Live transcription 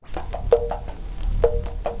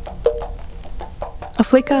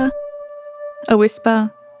flicker, a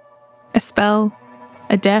whisper, a spell,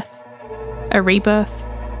 a death, a rebirth,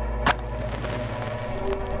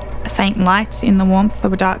 a faint light in the warmth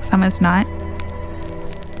of a dark summer's night.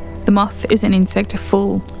 The moth is an insect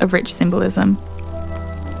full of rich symbolism.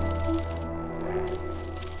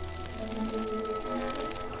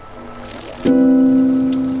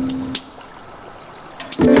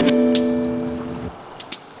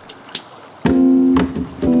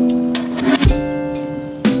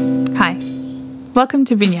 Hi, welcome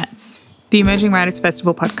to Vignettes, the Emerging Writers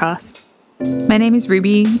Festival podcast. My name is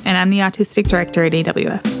Ruby and I'm the Artistic Director at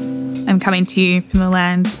EWF. I'm coming to you from the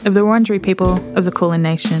land of the Wurundjeri people of the Kulin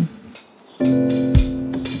Nation.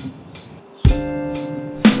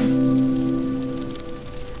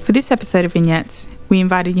 For this episode of Vignettes, we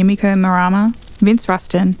invited Yumiko Marama, Vince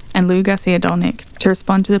Rustin and Lou Garcia-Dolnick to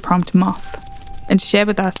respond to the prompt Moth and to share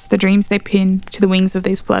with us the dreams they pin to the wings of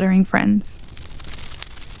these fluttering friends.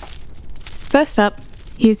 First up,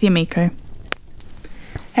 here's Yumiko.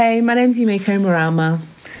 Hey, my name's Yumiko Marama.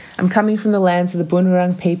 I'm coming from the lands of the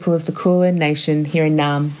Boonwurrung people of the Kulin Nation here in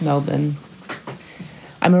Naarm, Melbourne.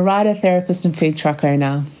 I'm a writer, therapist and food truck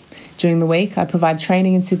owner. During the week, I provide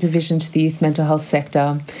training and supervision to the youth mental health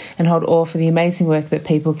sector and hold awe for the amazing work that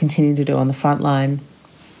people continue to do on the front line.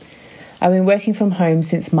 I've been working from home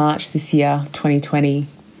since March this year, 2020.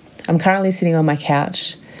 I'm currently sitting on my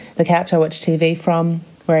couch, the couch I watch TV from,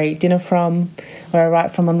 where I eat dinner from, where I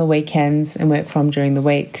write from on the weekends and work from during the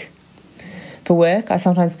week. For work, I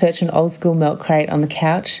sometimes perch an old school milk crate on the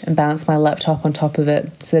couch and balance my laptop on top of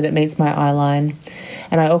it so that it meets my eye line,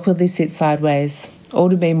 and I awkwardly sit sideways, all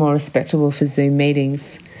to be more respectable for Zoom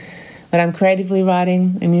meetings. When I'm creatively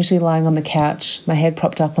writing, I'm usually lying on the couch, my head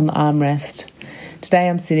propped up on the armrest. Today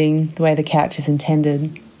I'm sitting the way the couch is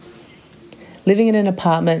intended. Living in an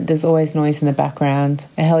apartment, there's always noise in the background,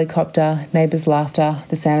 a helicopter, neighbours' laughter,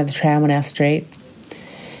 the sound of the tram on our street.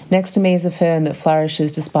 Next to me is a fern that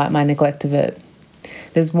flourishes despite my neglect of it.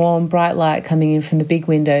 There's warm, bright light coming in from the big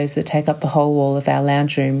windows that take up the whole wall of our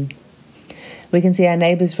lounge room. We can see our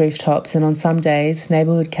neighbours' rooftops, and on some days,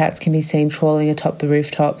 neighbourhood cats can be seen trawling atop the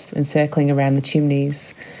rooftops and circling around the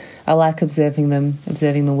chimneys. I like observing them,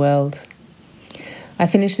 observing the world. I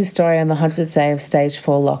finished this story on the 100th day of Stage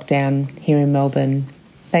 4 lockdown here in Melbourne.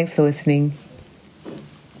 Thanks for listening.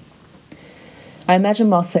 I imagine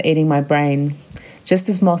moths are eating my brain. Just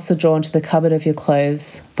as moths are drawn to the cupboard of your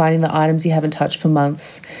clothes, finding the items you haven't touched for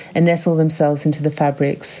months, and nestle themselves into the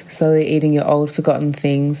fabrics, slowly eating your old forgotten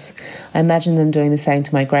things, I imagine them doing the same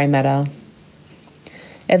to my grey matter.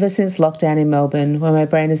 Ever since lockdown in Melbourne, where my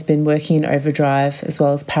brain has been working in overdrive as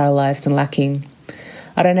well as paralysed and lacking,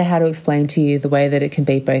 I don't know how to explain to you the way that it can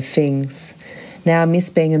be both things. Now I miss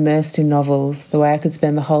being immersed in novels, the way I could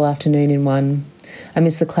spend the whole afternoon in one. I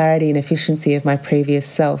miss the clarity and efficiency of my previous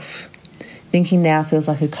self. Thinking now feels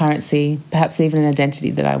like a currency, perhaps even an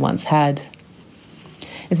identity that I once had.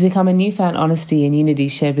 It's become a newfound honesty and unity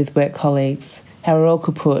shared with work colleagues, how we're all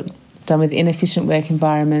kaput, done with inefficient work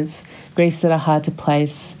environments, griefs that are hard to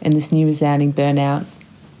place, and this new resounding burnout.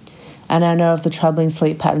 And I know of the troubling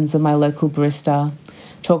sleep patterns of my local barista,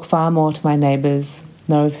 talk far more to my neighbours,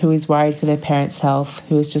 know of who is worried for their parents' health,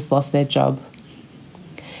 who has just lost their job.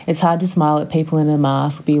 It's hard to smile at people in a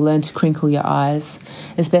mask, but you learn to crinkle your eyes,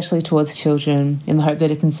 especially towards children, in the hope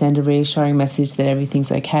that it can send a reassuring message that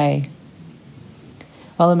everything's okay.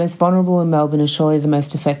 While the most vulnerable in Melbourne is surely the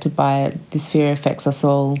most affected by it, this fear affects us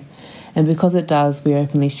all, and because it does, we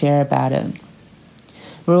openly share about it.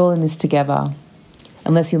 We're all in this together,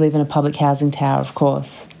 unless you live in a public housing tower, of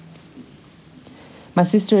course. My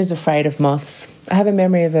sister is afraid of moths. I have a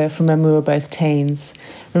memory of her from when we were both teens.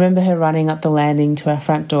 Remember her running up the landing to our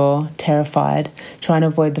front door, terrified, trying to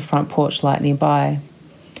avoid the front porch light nearby.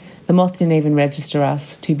 The moth didn't even register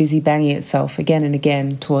us, too busy banging itself again and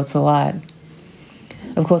again towards the light.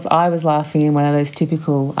 Of course, I was laughing in one of those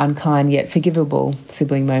typical, unkind yet forgivable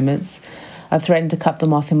sibling moments. I threatened to cup the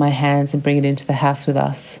moth in my hands and bring it into the house with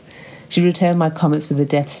us. She returned my comments with a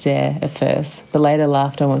death stare at first, but later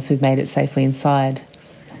laughed once we'd made it safely inside.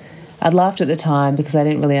 I'd laughed at the time because I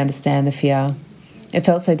didn't really understand the fear. It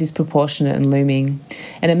felt so disproportionate and looming,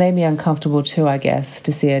 and it made me uncomfortable too, I guess,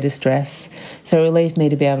 to see her distress, so it relieved me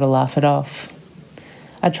to be able to laugh it off.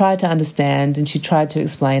 I tried to understand, and she tried to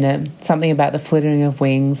explain it, something about the flittering of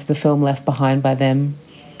wings, the film left behind by them.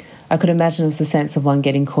 I could imagine it was the sense of one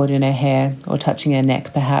getting caught in her hair, or touching her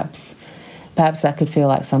neck, perhaps. Perhaps that could feel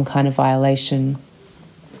like some kind of violation.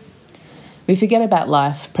 We forget about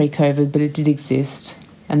life pre-COVID, but it did exist.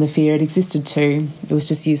 And the fear, it existed too. It was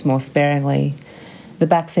just used more sparingly. The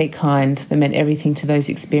backseat kind that meant everything to those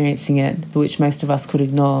experiencing it, but which most of us could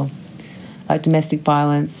ignore. like domestic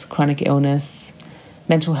violence, chronic illness,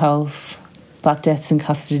 mental health, black deaths in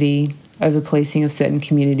custody, over-policing of certain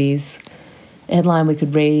communities. A headline we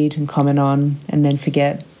could read and comment on and then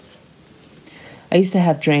forget. I used to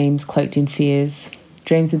have dreams cloaked in fears,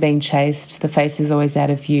 dreams of being chased, the faces always out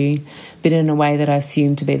of view, but in a way that I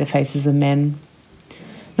assumed to be the faces of men.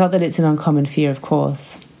 Not that it's an uncommon fear, of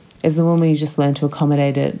course. As a woman, you just learn to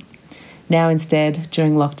accommodate it. Now instead,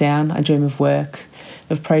 during lockdown, I dream of work,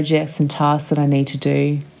 of projects and tasks that I need to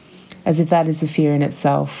do, as if that is a fear in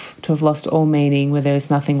itself, to have lost all meaning where there is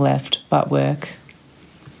nothing left but work.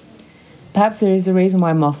 Perhaps there is a reason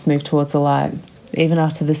why moths move towards the light. Even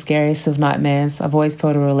after the scariest of nightmares, I've always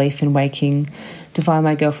felt a relief in waking to find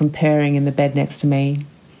my girlfriend purring in the bed next to me.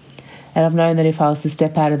 And I've known that if I was to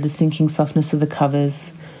step out of the sinking softness of the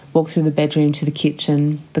covers, walk through the bedroom to the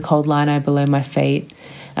kitchen, the cold lino below my feet,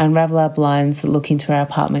 and unravel our blinds that look into our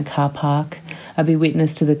apartment car park, I'd be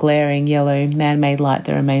witness to the glaring, yellow, man-made light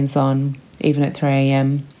that remains on, even at 3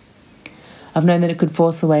 a.m. I've known that it could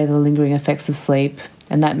force away the lingering effects of sleep,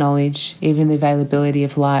 and that knowledge, even the availability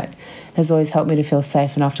of light, has always helped me to feel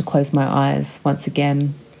safe enough to close my eyes once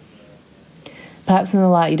again. Perhaps in the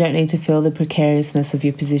light you don't need to feel the precariousness of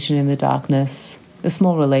your position in the darkness. A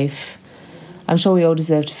small relief. I'm sure we all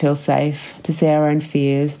deserve to feel safe, to see our own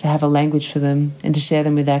fears, to have a language for them, and to share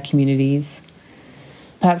them with our communities.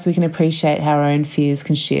 Perhaps we can appreciate how our own fears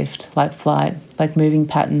can shift, like flight, like moving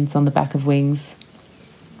patterns on the back of wings.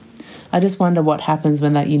 I just wonder what happens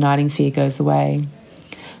when that uniting fear goes away.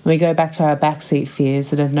 When we go back to our backseat fears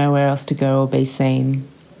that have nowhere else to go or be seen.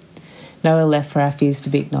 Nowhere left for our fears to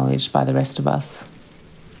be acknowledged by the rest of us.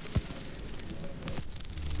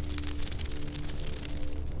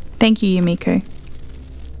 Thank you, Yumiko.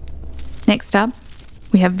 Next up,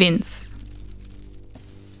 we have Vince.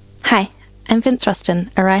 Hi, I'm Vince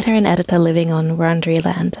Ruston, a writer and editor living on Wurundjeri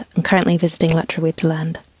land and currently visiting Lutruwita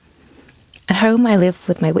land. At home, I live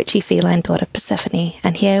with my witchy feline daughter Persephone,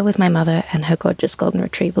 and here with my mother and her gorgeous golden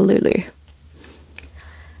retriever Lulu.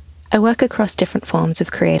 I work across different forms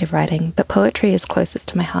of creative writing, but poetry is closest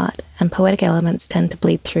to my heart, and poetic elements tend to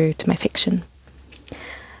bleed through to my fiction.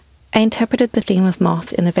 I interpreted the theme of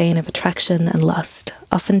moth in the vein of attraction and lust,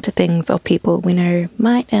 often to things or people we know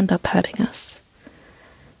might end up hurting us.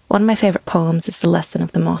 One of my favourite poems is The Lesson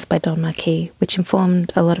of the Moth by Don Marquis, which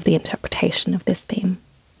informed a lot of the interpretation of this theme.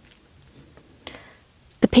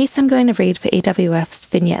 The piece I'm going to read for EWF's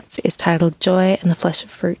Vignettes is titled Joy and the Flesh of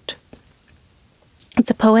Fruit.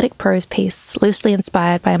 It's a poetic prose piece, loosely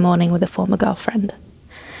inspired by a morning with a former girlfriend.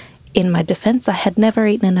 In my defence, I had never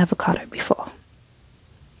eaten an avocado before.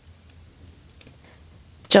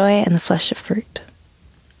 Joy and the flesh of fruit.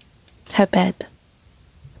 Her bed.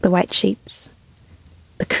 The white sheets.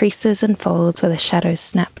 The creases and folds where the shadows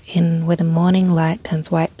snap in, where the morning light turns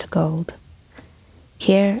white to gold.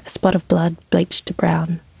 Here, a spot of blood bleached to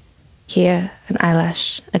brown. Here, an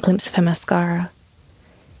eyelash, a glimpse of her mascara.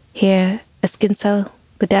 Here, a skin cell,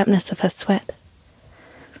 the dampness of her sweat.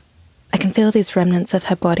 I can feel these remnants of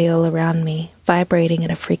her body all around me, vibrating at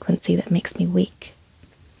a frequency that makes me weak.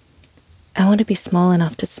 I want to be small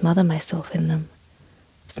enough to smother myself in them,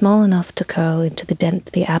 small enough to curl into the dent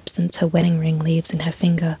the absence her wedding ring leaves in her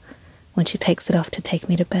finger when she takes it off to take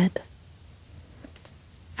me to bed.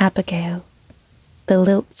 Abigail. The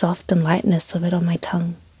lilt, soft, and lightness of it on my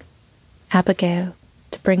tongue. Abigail,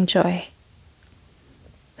 to bring joy.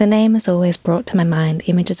 The name has always brought to my mind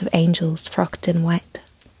images of angels frocked in white.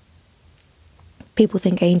 People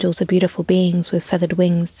think angels are beautiful beings with feathered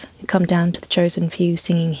wings who come down to the chosen few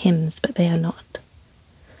singing hymns, but they are not.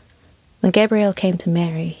 When Gabriel came to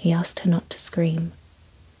Mary, he asked her not to scream.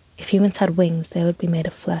 If humans had wings, they would be made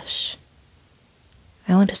of flesh.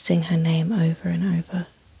 I want to sing her name over and over.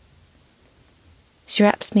 She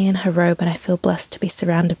wraps me in her robe and I feel blessed to be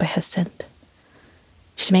surrounded by her scent.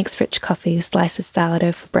 She makes rich coffee, slices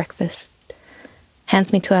sourdough for breakfast,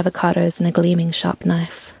 hands me 2 avocados and a gleaming sharp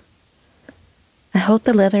knife. I hold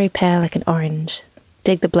the leathery pear like an orange,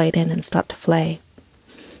 dig the blade in and start to flay.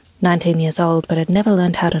 19 years old, but I'd never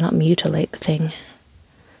learned how to not mutilate the thing.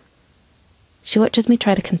 She watches me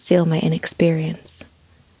try to conceal my inexperience.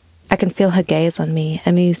 I can feel her gaze on me,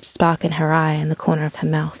 amused spark in her eye and the corner of her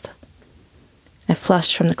mouth. I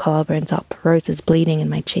flush from the collarbones up, roses bleeding in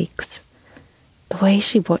my cheeks. The way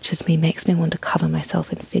she watches me makes me want to cover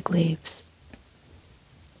myself in fig leaves.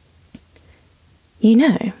 You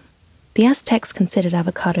know, the Aztecs considered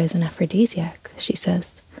avocados an aphrodisiac, she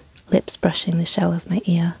says, lips brushing the shell of my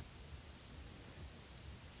ear.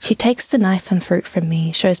 She takes the knife and fruit from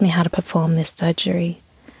me, shows me how to perform this surgery,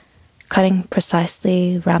 cutting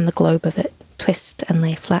precisely round the globe of it, twist and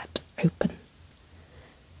lay flat open.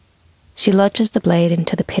 She lodges the blade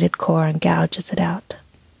into the pitted core and gouges it out.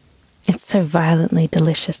 It's so violently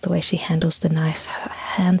delicious the way she handles the knife, her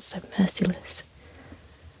hands so merciless.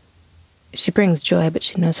 She brings joy, but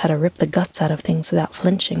she knows how to rip the guts out of things without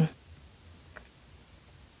flinching.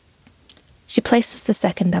 She places the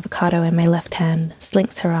second avocado in my left hand,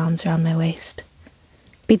 slinks her arms around my waist.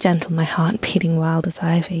 Be gentle, my heart beating wild as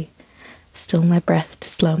ivy. Still my breath to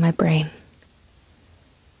slow my brain.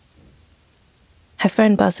 Her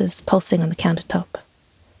phone buzzes, pulsing on the countertop.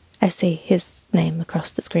 I see his name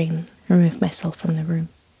across the screen, remove myself from the room.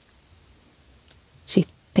 She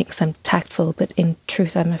thinks I'm tactful, but in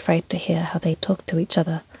truth I'm afraid to hear how they talk to each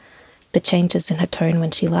other, the changes in her tone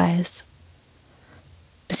when she lies.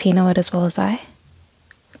 Does he know it as well as I?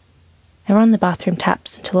 I run the bathroom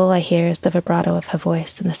taps until all I hear is the vibrato of her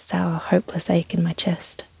voice and the sour, hopeless ache in my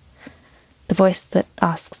chest. The voice that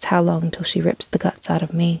asks how long till she rips the guts out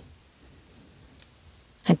of me.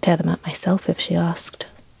 I'd tear them out myself if she asked.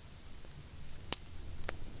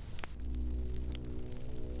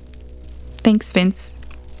 Thanks, Vince.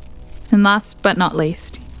 And last but not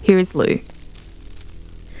least, here is Lou.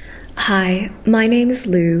 Hi, my name is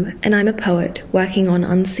Lou, and I'm a poet working on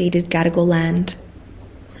unceded Gadigal land.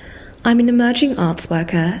 I'm an emerging arts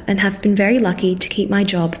worker and have been very lucky to keep my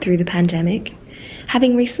job through the pandemic,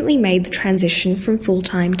 having recently made the transition from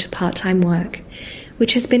full-time to part-time work,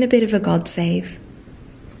 which has been a bit of a God-save.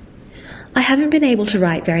 I haven't been able to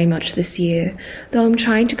write very much this year, though I'm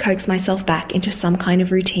trying to coax myself back into some kind of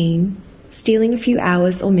routine, stealing a few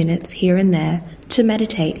hours or minutes here and there to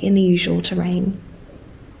meditate in the usual terrain.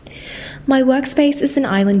 My workspace is an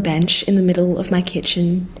island bench in the middle of my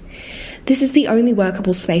kitchen. This is the only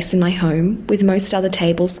workable space in my home, with most other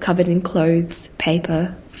tables covered in clothes,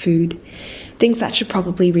 paper, food, things that should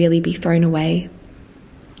probably really be thrown away.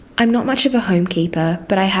 I'm not much of a homekeeper,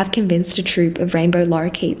 but I have convinced a troop of rainbow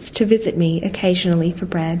lorikeets to visit me occasionally for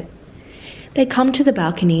bread. They come to the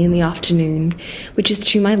balcony in the afternoon, which is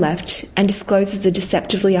to my left, and discloses a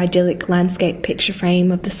deceptively idyllic landscape picture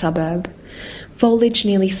frame of the suburb, foliage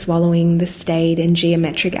nearly swallowing the staid and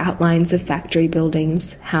geometric outlines of factory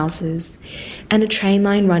buildings, houses, and a train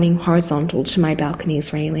line running horizontal to my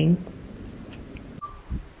balcony's railing.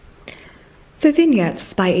 For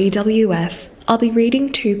Vignettes by EWF, I'll be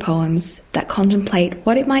reading 2 poems that contemplate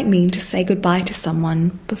what it might mean to say goodbye to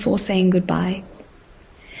someone before saying goodbye.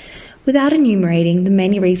 Without enumerating the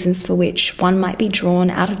many reasons for which one might be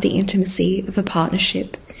drawn out of the intimacy of a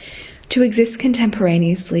partnership, to exist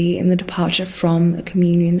contemporaneously in the departure from a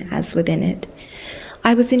communion as within it,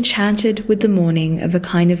 I was enchanted with the morning of a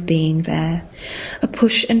kind of being there, a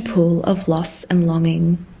push and pull of loss and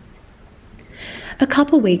longing. A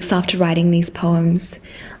couple weeks after writing these poems,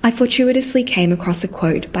 I fortuitously came across a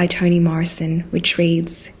quote by Toni Morrison, which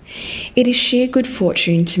reads, "It is sheer good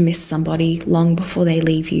fortune to miss somebody long before they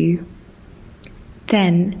leave you."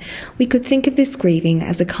 Then, we could think of this grieving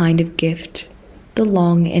as a kind of gift, the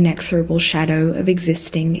long, inexorable shadow of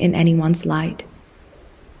existing in anyone's light.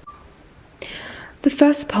 The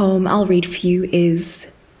first poem I'll read for you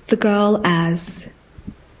is The Girl As.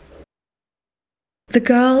 The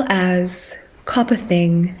girl as copper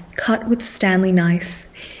thing, cut with Stanley knife,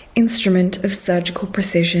 instrument of surgical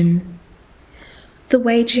precision. The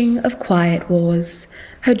waging of quiet wars,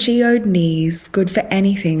 her geode knees good for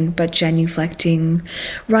anything but genuflecting,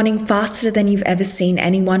 running faster than you've ever seen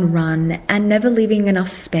anyone run, and never leaving enough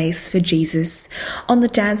space for Jesus on the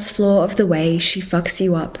dance floor of the way she fucks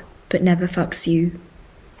you up, but never fucks you.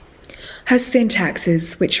 Her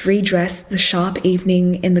syntaxes which redress the sharp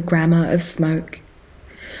evening in the grammar of smoke.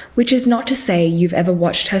 Which is not to say you've ever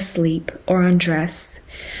watched her sleep or undress,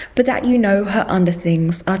 but that you know her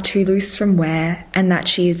underthings are too loose from wear and that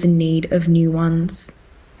she is in need of new ones.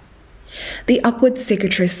 The upward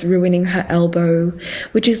cicatrice ruining her elbow,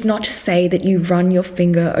 which is not to say that you run your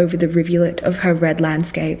finger over the rivulet of her red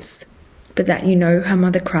landscapes, but that you know her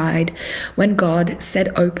mother cried when God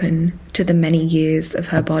said open to the many years of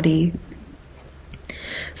her body.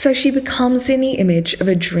 So she becomes in the image of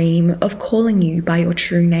a dream of calling you by your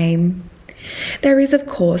true name. There is, of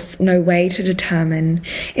course, no way to determine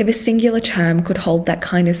if a singular term could hold that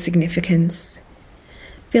kind of significance.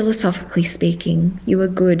 Philosophically speaking, you are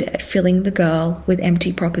good at filling the girl with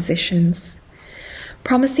empty propositions.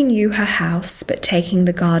 Promising you her house, but taking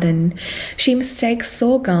the garden, she mistakes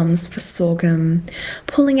sore gums for sorghum,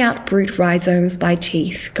 pulling out brute rhizomes by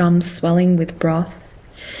teeth, gums swelling with broth.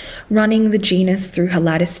 Running the genus through her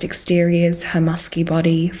latticed exteriors, her musky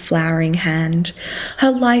body, flowering hand, her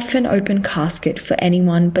life an open casket for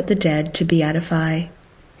anyone but the dead to beatify.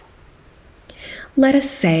 Let us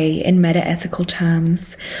say, in meta-ethical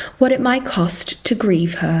terms, what it might cost to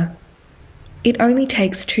grieve her, It only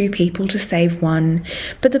takes 2 people to save one,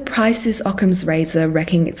 but the price is Occam's razor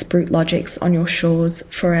wrecking its brute logics on your shores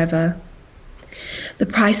forever. The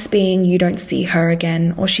price being you don't see her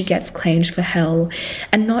again, or she gets claimed for hell,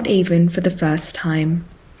 and not even for the first time.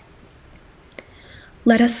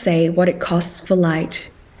 Let us say what it costs for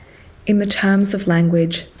light. In the terms of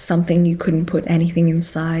language, something you couldn't put anything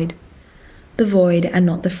inside. The void and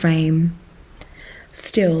not the frame.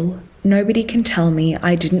 Still, nobody can tell me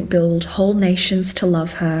I didn't build whole nations to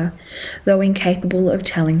love her, though incapable of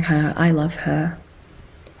telling her I love her.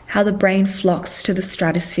 How the brain flocks to the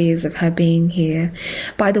stratospheres of her being here,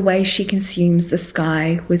 by the way she consumes the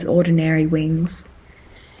sky with ordinary wings.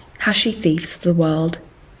 How she thieves the world,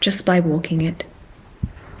 just by walking it.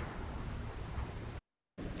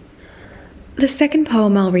 The second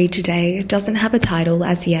poem I'll read today doesn't have a title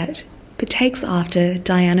as yet, but takes after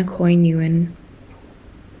Diana Coyne Ewan.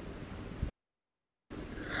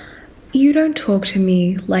 You don't talk to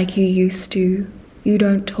me like you used to. You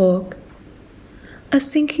don't talk. A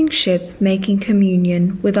sinking ship making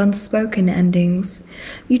communion with unspoken endings.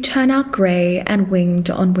 You turn out grey and winged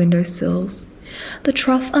on windowsills, the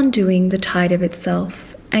trough undoing the tide of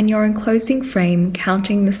itself, and your enclosing frame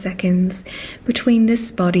counting the seconds between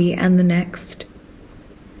this body and the next.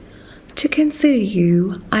 To consider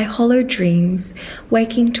you, I hollow dreams,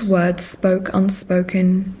 waking to words spoke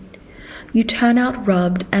unspoken. You turn out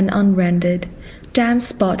rubbed and unrendered, damn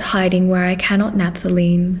spot hiding where I cannot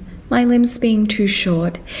naphthalene, my limbs being too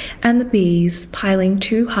short, and the bees piling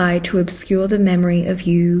too high to obscure the memory of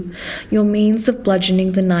you, your means of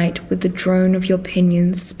bludgeoning the night with the drone of your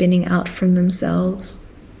pinions spinning out from themselves.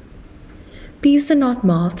 Bees are not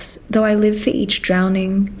moths, though I live for each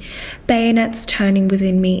drowning, bayonets turning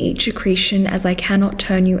within me each accretion as I cannot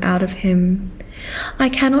turn you out of him. I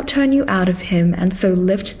cannot turn you out of him, and so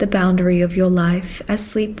lift the boundary of your life as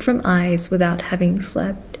sleep from eyes without having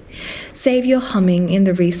slept. Save your humming in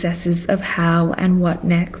the recesses of how and what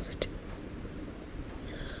next.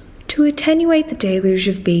 To attenuate the deluge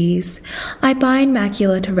of bees, I bind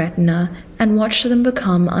macula to retina and watch them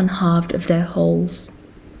become unhalved of their holes.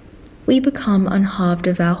 We become unhalved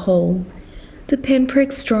of our whole, the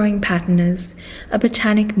pinpricks drawing patinas, a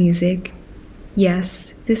botanic music.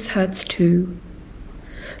 Yes, this hurts too.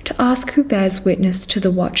 To ask who bears witness to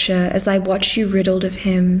the watcher as I watch you riddled of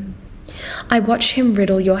him. I watch him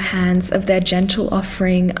riddle your hands of their gentle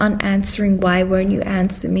offering, unanswering why won't you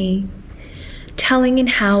answer me? Telling in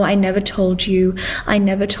how I never told you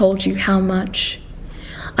how much.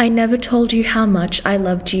 I never told you how much I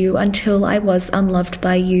loved you until I was unloved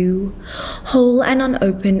by you. Whole and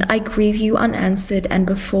unopened, I grieve you unanswered and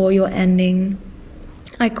before your ending.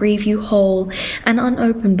 I grieve you whole and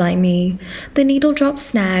unopened by me, the needle drop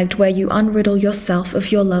snagged where you unriddle yourself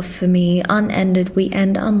of your love for me. Unended we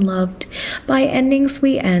end unloved, by endings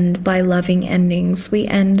we end, by loving endings we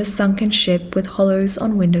end a sunken ship with hollows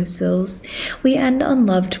on windowsills. We end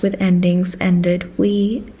unloved with endings ended,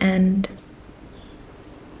 we end.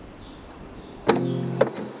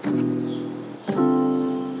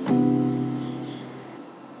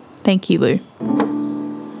 Thank you, Lou.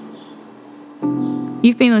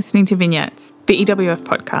 You've been listening to Vignettes, the EWF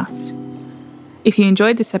podcast. If you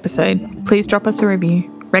enjoyed this episode, please drop us a review,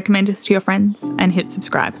 recommend us to your friends, and hit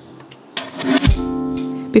subscribe.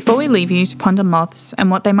 Before we leave you to ponder moths and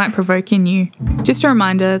what they might provoke in you, just a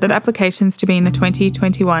reminder that applications to be in the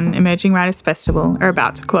 2021 Emerging Writers Festival are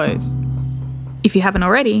about to close. If you haven't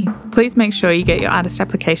already, please make sure you get your artist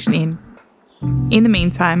application in. In the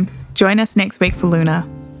meantime, join us next week for Luna,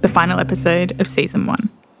 the final episode of Season 1.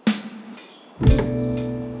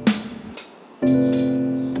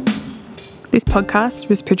 This podcast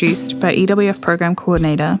was produced by EWF Program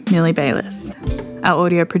Coordinator Millie Bayliss. Our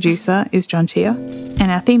audio producer is John Chia,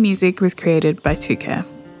 and our theme music was created by 2Care.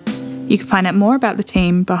 You can find out more about the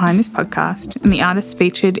team behind this podcast and the artists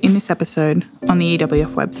featured in this episode on the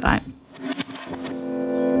EWF website.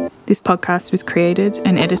 This podcast was created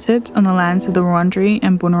and edited on the lands of the Wurundjeri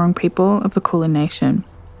and Bunurong people of the Kulin Nation.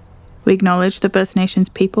 We acknowledge that First Nations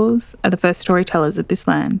peoples are the first storytellers of this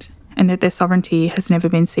land, and that their sovereignty has never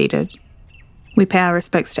been ceded. We pay our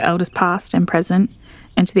respects to elders past and present,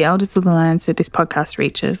 and to the elders of the lands that this podcast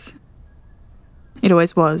reaches. It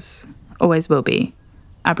always was, always will be,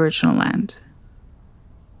 Aboriginal land.